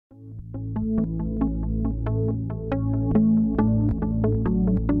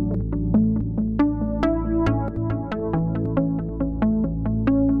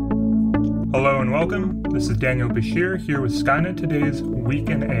welcome. This is Daniel Bashir here with Skynet Today's Week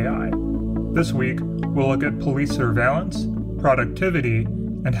in AI. This week, we'll look at police surveillance, productivity,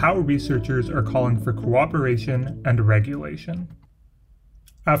 and how researchers are calling for cooperation and regulation.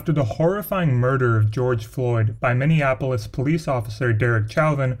 After the horrifying murder of George Floyd by Minneapolis police officer Derek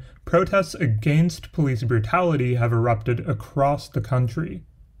Chauvin, protests against police brutality have erupted across the country.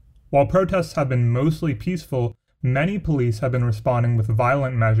 While protests have been mostly peaceful, many police have been responding with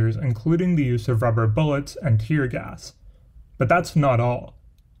violent measures, including the use of rubber bullets and tear gas. But that's not all.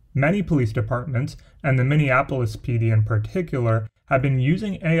 Many police departments, and the Minneapolis PD in particular, have been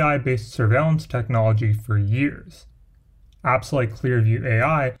using AI-based surveillance technology for years. Apps like Clearview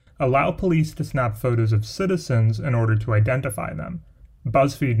AI allow police to snap photos of citizens in order to identify them.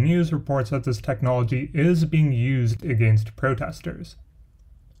 BuzzFeed News reports that this technology is being used against protesters.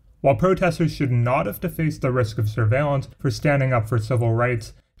 While protesters should not have to face the risk of surveillance for standing up for civil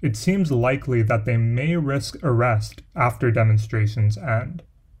rights, it seems likely that they may risk arrest after demonstrations end.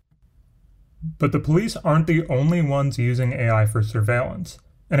 But the police aren't the only ones using AI for surveillance.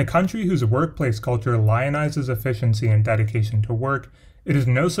 In a country whose workplace culture lionizes efficiency and dedication to work, it is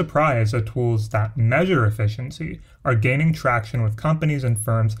no surprise that tools that measure efficiency are gaining traction with companies and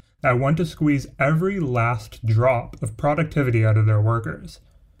firms that want to squeeze every last drop of productivity out of their workers.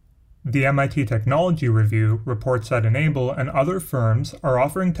 The MIT Technology Review reports that Enable and other firms are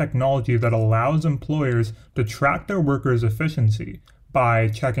offering technology that allows employers to track their workers' efficiency by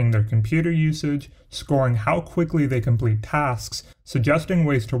checking their computer usage, scoring how quickly they complete tasks, suggesting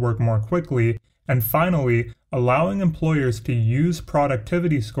ways to work more quickly, and finally, allowing employers to use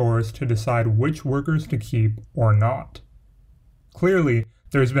productivity scores to decide which workers to keep or not. Clearly,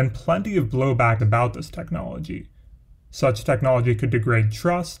 there's been plenty of blowback about this technology. Such technology could degrade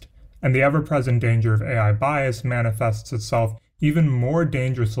trust, and the ever-present danger of AI bias manifests itself even more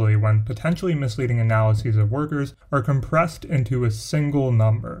dangerously when potentially misleading analyses of workers are compressed into a single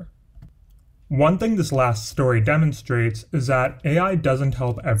number. One thing this last story demonstrates is that AI doesn't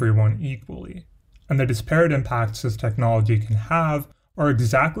help everyone equally, and the disparate impacts this technology can have are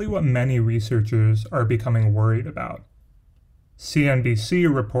exactly what many researchers are becoming worried about.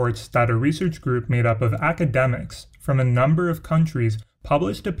 CNBC reports that a research group made up of academics from a number of countries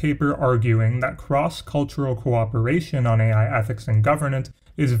published a paper arguing that cross-cultural cooperation on AI ethics and governance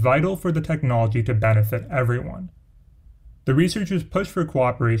is vital for the technology to benefit everyone. The researchers push for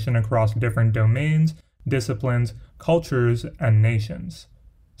cooperation across different domains, disciplines, cultures, and nations.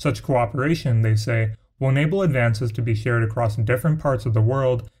 Such cooperation, they say, will enable advances to be shared across different parts of the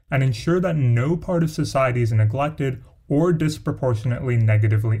world and ensure that no part of society is neglected or disproportionately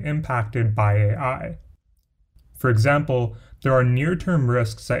negatively impacted by AI. For example, there are near-term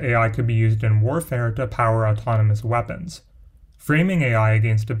risks that AI could be used in warfare to power autonomous weapons. Framing AI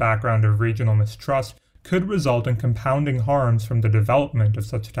against a background of regional mistrust could result in compounding harms from the development of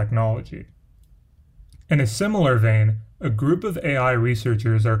such technology. In a similar vein, a group of AI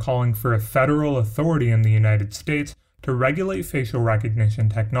researchers are calling for a federal authority in the United States to regulate facial recognition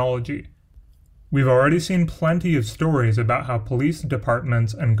technology. We've already seen plenty of stories about how police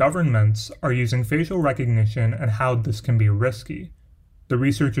departments and governments are using facial recognition and how this can be risky. The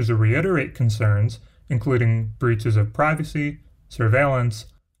researchers reiterate concerns, including breaches of privacy, surveillance,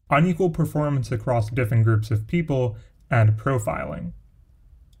 unequal performance across different groups of people, and profiling.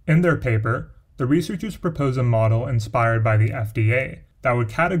 In their paper, the researchers propose a model inspired by the FDA that would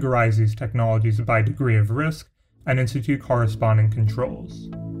categorize these technologies by degree of risk and institute corresponding controls.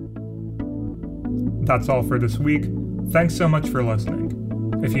 That's all for this week. Thanks so much for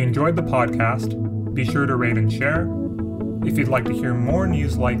listening. If you enjoyed the podcast, be sure to rate and share. If you'd like to hear more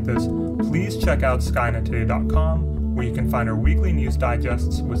news like this, please check out skynettoday.com, where you can find our weekly news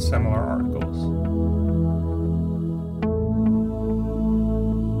digests with similar articles.